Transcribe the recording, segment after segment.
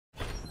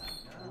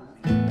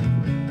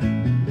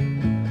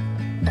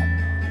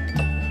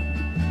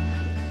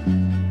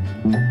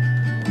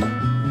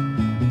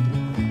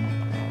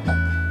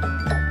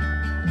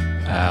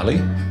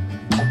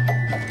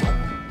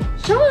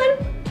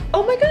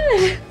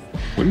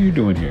are you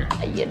doing here?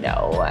 You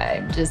know,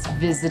 I'm just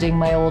visiting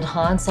my old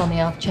haunts on the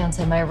off chance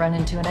I might run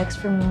into an ex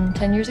from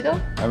 10 years ago.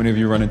 How many have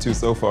you run into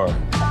so far?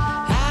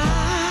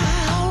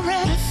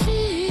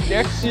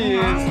 There she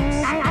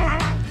is.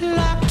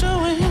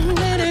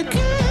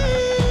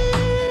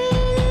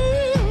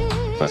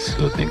 I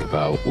still think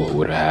about what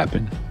would have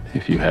happened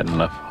if you hadn't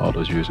left all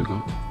those years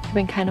ago. I've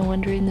been kind of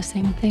wondering the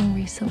same thing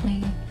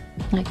recently.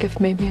 Like if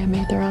maybe I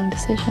made the wrong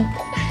decision.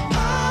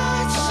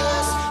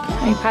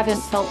 I haven't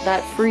felt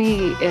that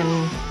free in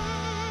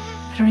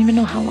I don't even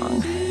know how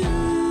long.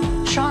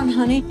 Sean,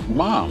 honey.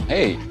 Mom,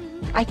 hey.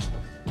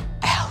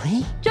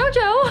 Allie?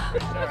 Jojo!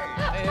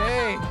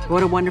 Hey.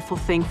 What a wonderful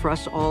thing for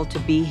us all to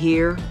be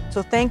here.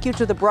 So thank you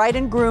to the bride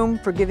and groom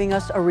for giving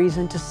us a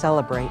reason to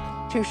celebrate.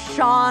 To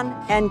Sean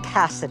and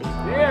Cassidy.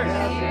 Cheers.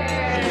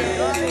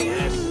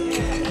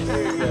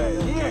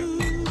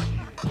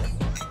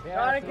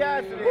 Sean and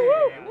Cassidy.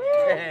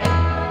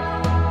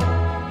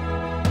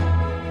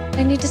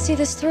 I need to see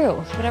this through,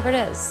 whatever it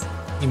is.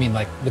 You mean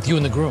like with you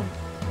and the groom?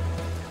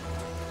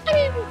 I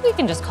mean, we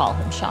can just call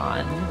him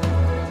Sean.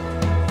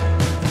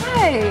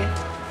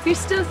 Hi, you're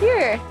still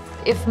here.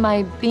 If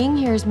my being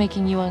here is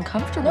making you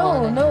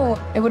uncomfortable... No,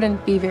 it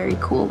wouldn't be very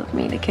cool of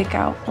me to kick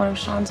out one of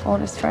Sean's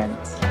oldest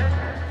friends.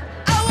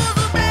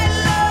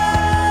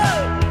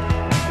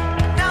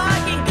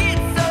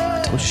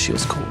 I told you she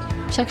was cool.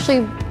 She actually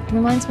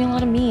reminds me a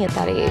lot of me at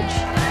that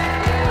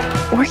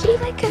age. Were you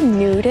like a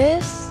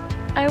nudist?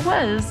 I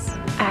was.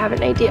 I have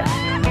an idea.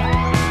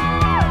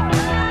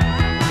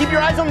 Keep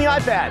your eyes on the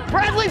iPad.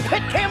 Bradley,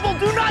 Pitt, Campbell,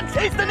 do not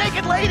chase the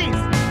naked ladies.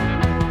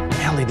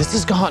 Ellie, this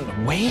has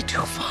gone way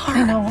too far.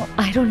 I know.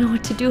 I don't know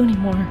what to do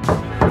anymore.